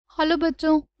Hello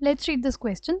बच्चों, let's read this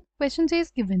question. Question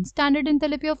says given standard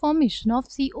enthalpy of formation of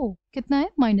CO कितना है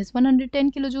 -110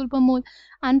 kilojoule पर mole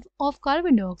end of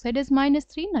carbon dioxide is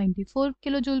 -394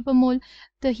 kilojoule पर मोल.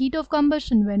 The heat of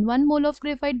combustion when 1 mole of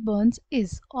graphite Burns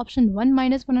is option 1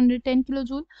 -110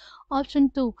 kilojoule, option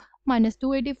 2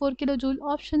 -284 kilojoule,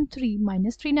 option 3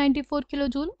 -394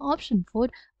 kilojoule, option 4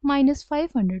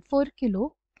 -504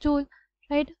 kilojoule.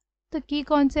 Right. The key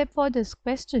concept for this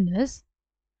question is,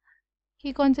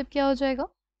 की concept क्या हो जाएगा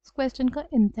इस question का?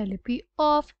 Enthalpy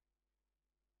of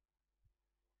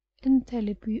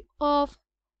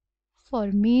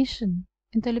formation.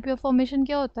 Enthalpy of formation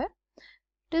क्या होता है?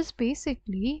 It is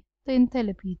basically the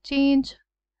enthalpy change.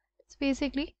 It's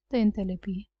basically the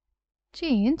enthalpy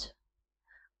change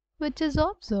which is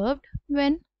observed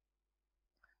when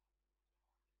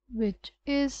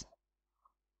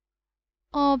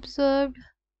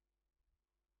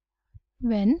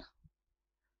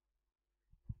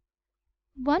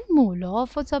one mole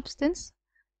of a substance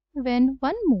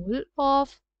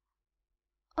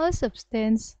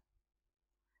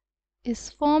is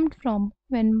formed from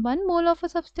when 1 mole of a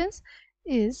substance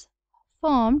is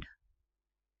formed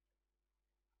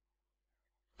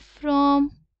from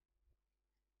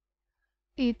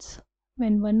its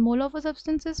when 1 mole of a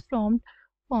substance is formed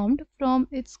from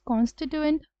its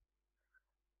constituent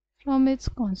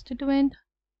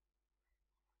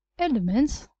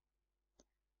elements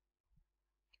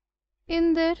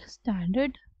in their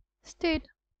standard state.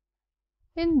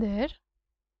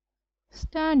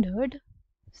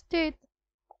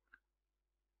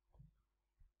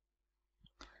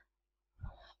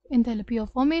 Enthalpy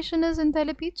of formation is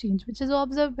enthalpy change which is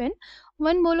observed when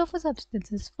 1 mole of a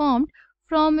substance is formed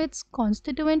from its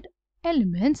constituent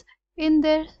elements in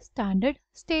their standard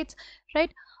states.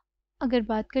 Right. अगर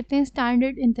बात करते हैं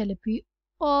standard enthalpy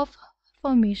of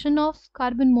formation of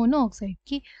carbon monoxide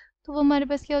की, तो वो हमारे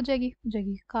पास क्या हो जाएगी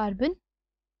carbon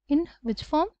in which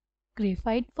form?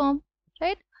 Graphite form.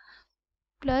 Right.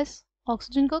 Plus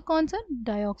oxygen का कौन सा?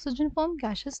 डाइऑक्सीजन फॉर्म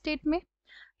गैसियस स्टेट में.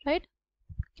 राइट.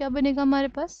 क्या बनेगा हमारे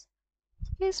पास?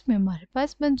 इसमें हमारे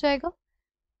पास बन जाएगा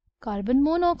कार्बन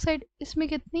मोनोऑक्साइड. इसमें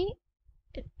कितनी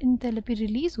एंथैल्पी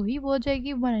रिलीज हुई? वो हो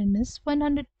जाएगी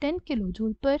 -110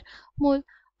 किलोजूल पर मोल.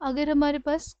 अगर हमारे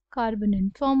पास carbon in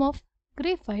form of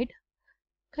graphite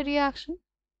का रिएक्शन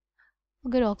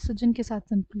अगर ऑक्सीजन के साथ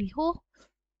सिंपली हो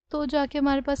तो जाके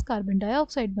हमारे पास कार्बन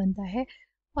डाइऑक्साइड बनता है.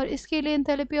 और इसके लिए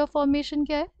एंथैल्पी ऑफ फॉर्मेशन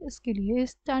क्या है? इसके लिए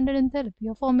स्टैंडर्ड एंथैल्पी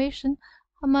ऑफ फॉर्मेशन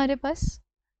हमारे पास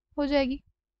हो जाएगी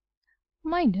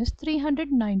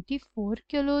 -394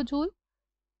 किलोजूल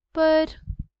पर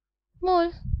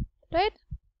मोल. राइट.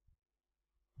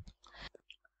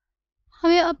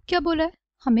 हमें अब क्या बोला है?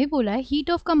 हमें बोला है heat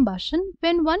of combustion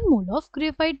when 1 mole of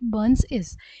graphite Burns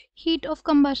is. Heat of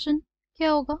combustion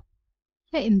क्या होगा?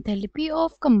 या एंथैल्पी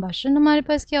ऑफ कंबशन हमारे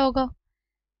पास क्या होगा?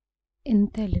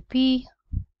 Enthalpy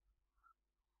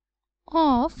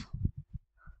of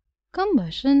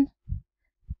combustion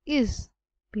is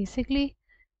basically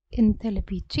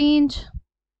enthalpy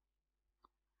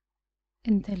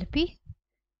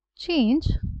change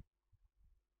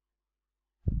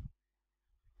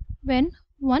when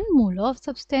 1 mole of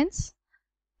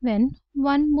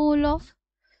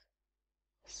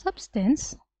substance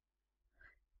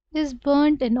is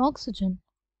burnt in oxygen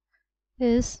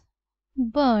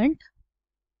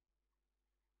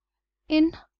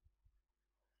in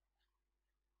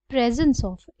presence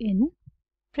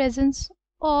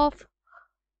of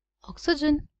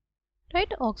oxygen.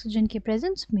 Right. Oxygen के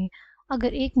presence में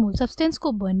अगर 1 मोल substance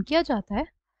को बर्न किया जाता है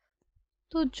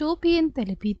तो जो भी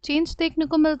एंथैल्पी चेंज देखने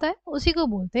को मिलता है उसी को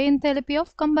बोलते हैं एंथैल्पी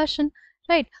ऑफ कंबशन.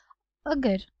 राइट.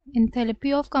 अगर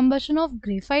enthalpy of combustion of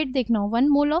graphite देखना हो 1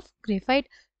 मोल ऑफ ग्रेफाइट,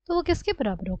 तो वो किसके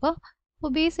बराबर होगा? वो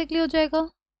बेसिकली हो जाएगा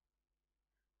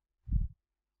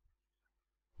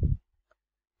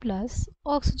plus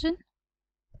oxygen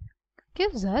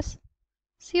gives us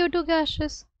CO2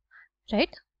 gases.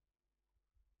 Right.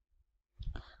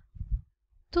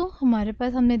 तो हमारे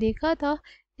पास हमने देखा था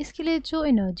इसके लिए जो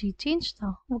एनर्जी चेंज था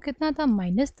वो कितना था?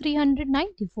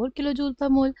 -394 किलोजूल पर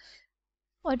मोल.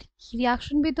 और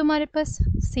रिएक्शन भी तो हमारे पास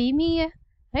सेम ही है.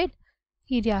 राइट.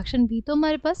 ये रिएक्शन भी तो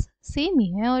हमारे पास सेम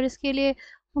ही है और इसके लिए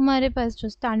हमारे पास जो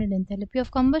स्टैंडर्ड एंथैल्पी ऑफ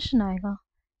कंबशन आएगा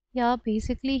या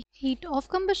बेसिकली हीट ऑफ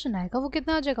कंबशन आएगा वो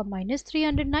कितना आ जाएगा?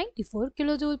 -394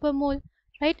 किलोजूल पर मोल.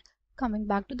 Right. Coming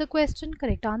back to the question,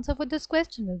 correct answer for this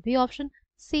question will be option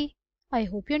C. I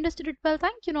hope you understood it well.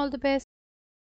 Thank you and all the best.